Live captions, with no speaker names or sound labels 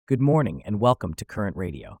Good morning and welcome to Current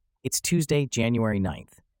Radio. It's Tuesday, January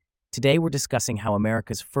 9th. Today we're discussing how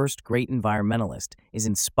America's first great environmentalist is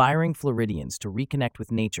inspiring Floridians to reconnect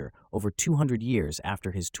with nature over 200 years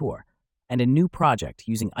after his tour, and a new project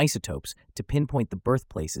using isotopes to pinpoint the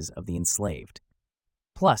birthplaces of the enslaved.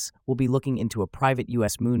 Plus, we'll be looking into a private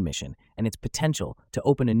U.S. moon mission and its potential to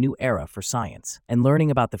open a new era for science, and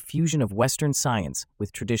learning about the fusion of Western science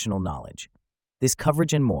with traditional knowledge. This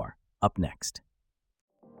coverage and more, up next.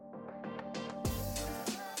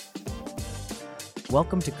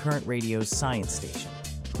 Welcome to Current Radio's Science Station.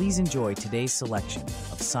 Please enjoy today's selection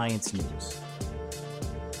of science news.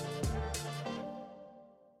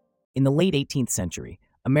 In the late 18th century,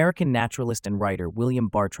 American naturalist and writer William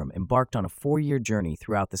Bartram embarked on a 4-year journey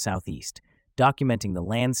throughout the Southeast, documenting the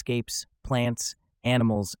landscapes, plants,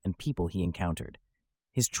 animals, and people he encountered.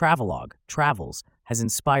 His travelogue, Travels, has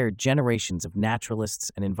inspired generations of naturalists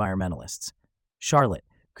and environmentalists. Charlotte,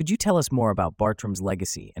 could you tell us more about Bartram's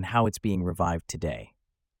legacy and how it's being revived today?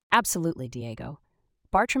 Absolutely, Diego.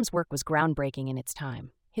 Bartram's work was groundbreaking in its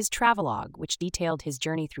time. His travelogue, which detailed his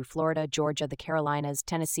journey through Florida, Georgia, the Carolinas,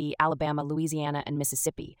 Tennessee, Alabama, Louisiana, and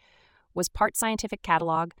Mississippi, was part scientific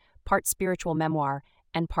catalog, part spiritual memoir,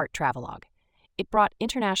 and part travelogue. It brought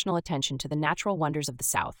international attention to the natural wonders of the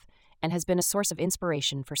South and has been a source of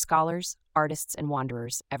inspiration for scholars, artists, and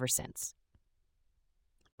wanderers ever since.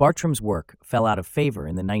 Bartram's work fell out of favor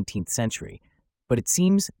in the 19th century, but it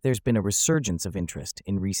seems there's been a resurgence of interest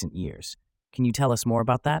in recent years. Can you tell us more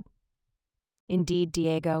about that? Indeed,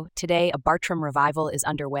 Diego. Today, a Bartram revival is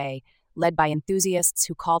underway, led by enthusiasts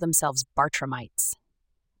who call themselves Bartramites.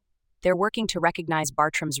 They're working to recognize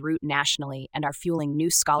Bartram's root nationally and are fueling new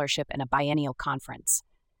scholarship and a biennial conference.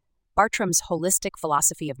 Bartram's holistic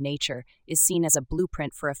philosophy of nature is seen as a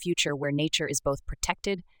blueprint for a future where nature is both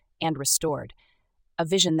protected and restored, a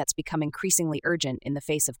vision that's become increasingly urgent in the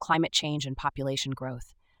face of climate change and population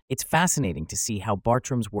growth. It's fascinating to see how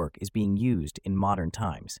Bartram's work is being used in modern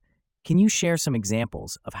times. Can you share some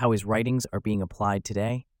examples of how his writings are being applied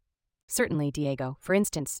today? Certainly, Diego. For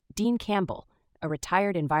instance, Dean Campbell, a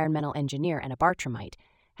retired environmental engineer and a Bartramite,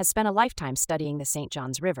 has spent a lifetime studying the St.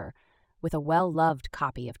 Johns River, with a well-loved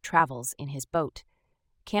copy of Travels in his boat.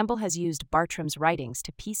 Campbell has used Bartram's writings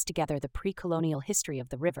to piece together the pre-colonial history of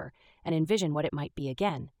the river and envision what it might be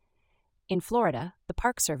again. In Florida, the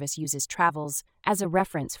Park Service uses Travels as a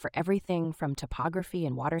reference for everything from topography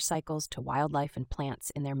and water cycles to wildlife and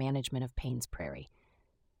plants in their management of Payne's Prairie.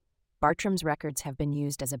 Bartram's records have been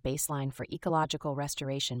used as a baseline for ecological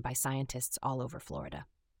restoration by scientists all over Florida.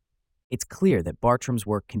 It's clear that Bartram's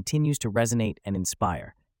work continues to resonate and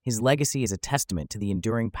inspire. His legacy is a testament to the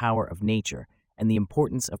enduring power of nature and the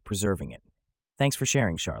importance of preserving it. Thanks for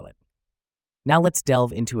sharing, Charlotte. Now let's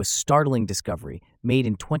delve into a startling discovery made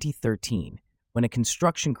in 2013 when a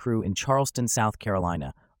construction crew in Charleston, South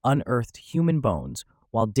Carolina, unearthed human bones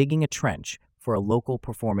while digging a trench for a local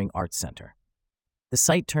performing arts center. The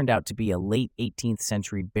site turned out to be a late 18th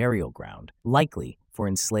century burial ground, likely for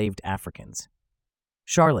enslaved Africans.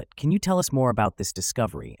 Charlotte, can you tell us more about this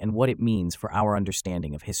discovery and what it means for our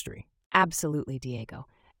understanding of history? Absolutely, Diego.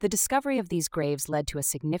 The discovery of these graves led to a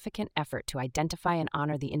significant effort to identify and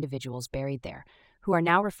honor the individuals buried there, who are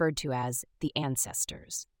now referred to as the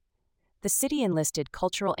ancestors. The city enlisted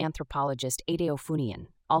cultural anthropologist Ade Ofunian,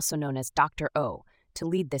 also known as Dr. O, to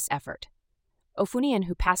lead this effort. Ofunian,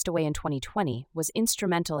 who passed away in 2020, was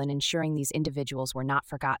instrumental in ensuring these individuals were not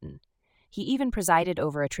forgotten. He even presided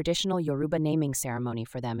over a traditional Yoruba naming ceremony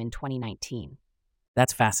for them in 2019.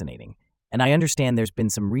 That's fascinating. And I understand there's been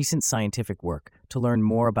some recent scientific work to learn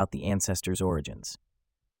more about the ancestors' origins.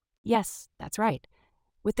 Yes, that's right.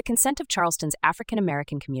 With the consent of Charleston's African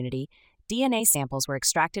American community, DNA samples were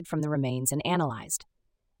extracted from the remains and analyzed.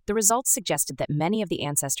 The results suggested that many of the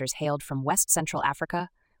ancestors hailed from West Central Africa,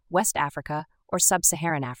 West Africa, or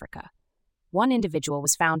Sub-Saharan Africa. One individual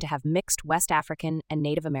was found to have mixed West African and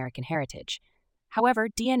Native American heritage. However,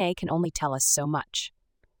 DNA can only tell us so much.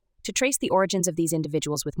 To trace the origins of these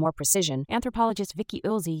individuals with more precision, anthropologist Vicky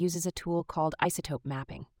Ilse uses a tool called isotope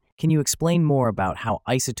mapping. Can you explain more about how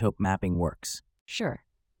isotope mapping works? Sure.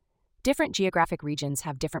 Different geographic regions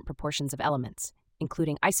have different proportions of elements,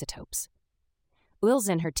 including isotopes. Ilse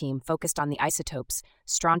and her team focused on the isotopes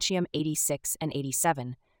strontium 86 and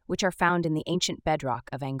 87, which are found in the ancient bedrock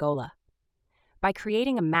of Angola. By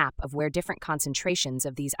creating a map of where different concentrations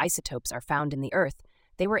of these isotopes are found in the Earth,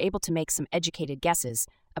 they were able to make some educated guesses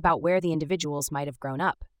about where the individuals might have grown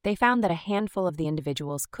up. They found that a handful of the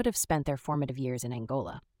individuals could have spent their formative years in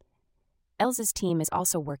Angola. Ilse's team is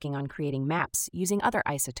also working on creating maps using other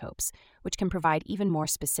isotopes, which can provide even more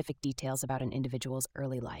specific details about an individual's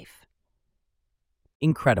early life.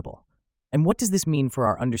 Incredible. And what does this mean for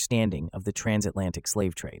our understanding of the transatlantic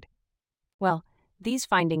slave trade? Well, these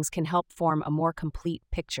findings can help form a more complete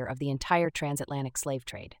picture of the entire transatlantic slave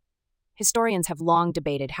trade. Historians have long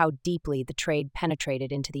debated how deeply the trade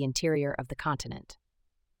penetrated into the interior of the continent.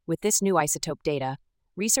 With this new isotope data,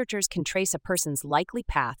 researchers can trace a person's likely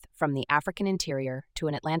path from the African interior to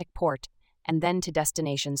an Atlantic port and then to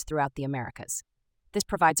destinations throughout the Americas. This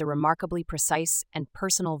provides a remarkably precise and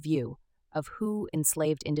personal view of who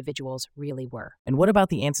enslaved individuals really were. And what about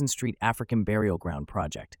the Anson Street African Burial Ground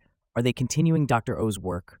project? Are they continuing Dr. O's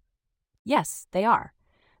work? Yes, they are.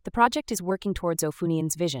 The project is working towards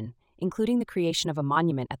Ofunian's vision, including the creation of a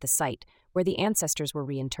monument at the site where the ancestors were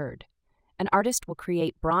reinterred. An artist will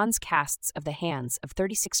create bronze casts of the hands of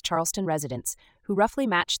 36 Charleston residents who roughly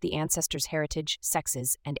match the ancestors' heritage,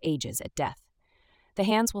 sexes, and ages at death. The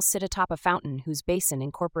hands will sit atop a fountain whose basin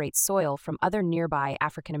incorporates soil from other nearby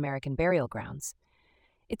African American burial grounds.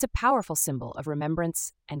 It's a powerful symbol of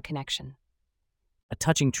remembrance and connection. A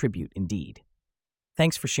touching tribute indeed.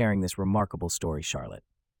 Thanks for sharing this remarkable story, Charlotte.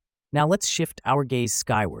 Now let's shift our gaze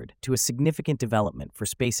skyward to a significant development for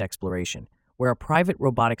space exploration, where a private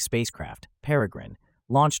robotic spacecraft, Peregrine,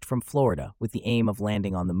 launched from Florida with the aim of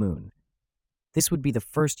landing on the moon. This would be the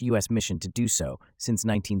first U.S. mission to do so since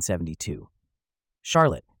 1972.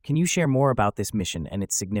 Charlotte, can you share more about this mission and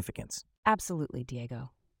its significance? Absolutely,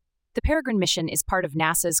 Diego. The Peregrine mission is part of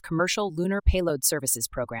NASA's Commercial Lunar Payload Services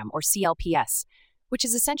Program, or CLPS, which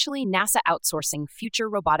is essentially NASA outsourcing future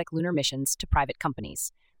robotic lunar missions to private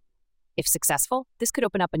companies. If successful, this could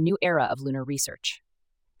open up a new era of lunar research.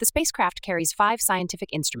 The spacecraft carries 5 scientific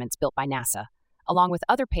instruments built by NASA, along with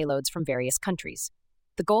other payloads from various countries.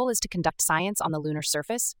 The goal is to conduct science on the lunar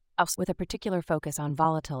surface, with a particular focus on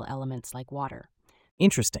volatile elements like water.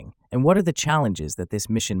 Interesting. And what are the challenges that this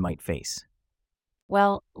mission might face?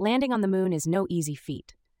 Well, landing on the moon is no easy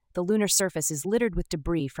feat. The lunar surface is littered with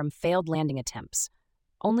debris from failed landing attempts.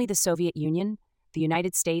 Only the Soviet Union, the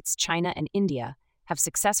United States, China, and India have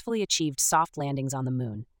successfully achieved soft landings on the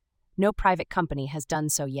moon. No private company has done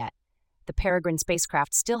so yet. The Peregrine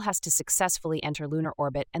spacecraft still has to successfully enter lunar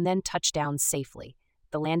orbit and then touch down safely.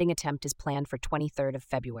 The landing attempt is planned for 23rd of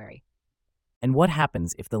February. And what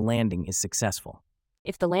happens if the landing is successful?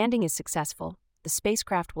 If the landing is successful, the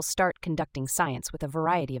spacecraft will start conducting science with a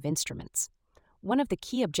variety of instruments. One of the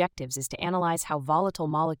key objectives is to analyze how volatile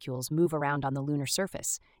molecules move around on the lunar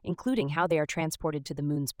surface, including how they are transported to the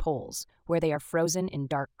moon's poles, where they are frozen in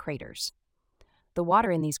dark craters. The water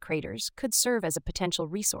in these craters could serve as a potential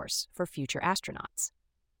resource for future astronauts.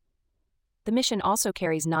 The mission also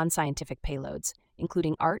carries non-scientific payloads,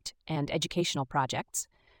 including art and educational projects,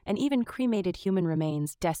 and even cremated human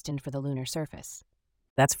remains destined for the lunar surface.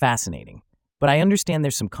 That's fascinating. But I understand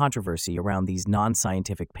there's some controversy around these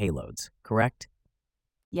non-scientific payloads, correct?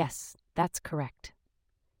 Yes, that's correct.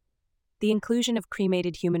 The inclusion of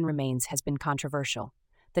cremated human remains has been controversial.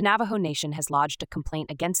 The Navajo Nation has lodged a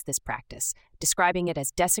complaint against this practice, describing it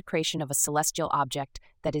as desecration of a celestial object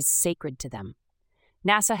that is sacred to them.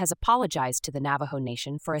 NASA has apologized to the Navajo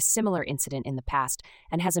Nation for a similar incident in the past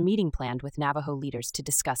and has a meeting planned with Navajo leaders to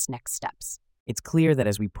discuss next steps. It's clear that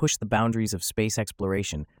as we push the boundaries of space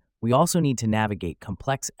exploration, we also need to navigate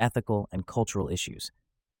complex ethical and cultural issues.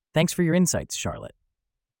 Thanks for your insights, Charlotte.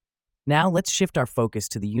 Now let's shift our focus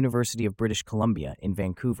to the University of British Columbia in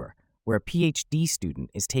Vancouver, where a PhD student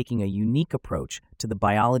is taking a unique approach to the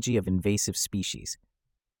biology of invasive species.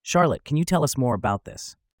 Charlotte, can you tell us more about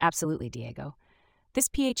this? Absolutely, Diego. This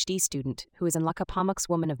PhD student, who is an Lakapamux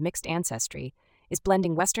woman of mixed ancestry, is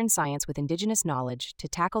blending Western science with Indigenous knowledge to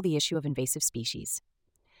tackle the issue of invasive species.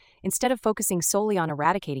 Instead of focusing solely on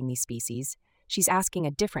eradicating these species, she's asking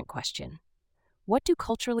a different question. What do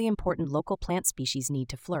culturally important local plant species need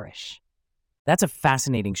to flourish? That's a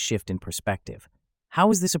fascinating shift in perspective. How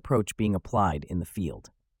is this approach being applied in the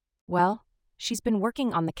field? Well, she's been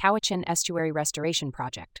working on the Cowichan Estuary Restoration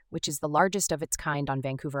Project, which is the largest of its kind on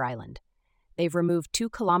Vancouver Island. They've removed 2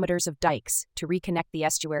 kilometers of dikes to reconnect the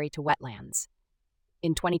estuary to wetlands.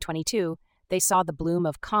 In 2022, they saw the bloom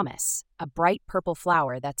of camas, a bright purple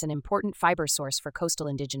flower that's an important fiber source for coastal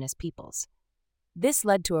Indigenous peoples. This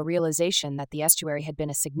led to a realization that the estuary had been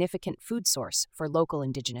a significant food source for local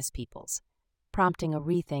Indigenous peoples, prompting a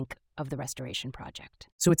rethink of the restoration project.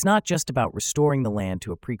 So it's not just about restoring the land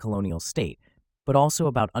to a pre-colonial state, but also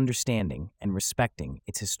about understanding and respecting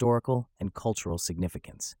its historical and cultural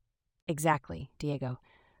significance. Exactly, Diego.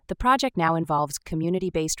 The project now involves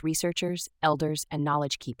community-based researchers, elders, and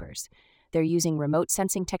knowledge keepers. They're using remote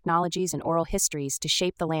sensing technologies and oral histories to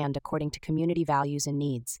shape the land according to community values and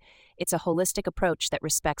needs. It's a holistic approach that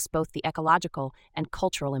respects both the ecological and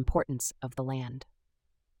cultural importance of the land.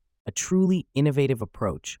 a truly innovative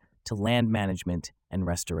approach to land management and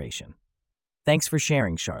restoration. Thanks for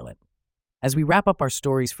sharing, Charlotte. As we wrap up our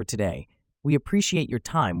stories for today, we appreciate your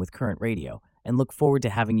time with Current Radio and look forward to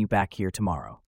having you back here tomorrow.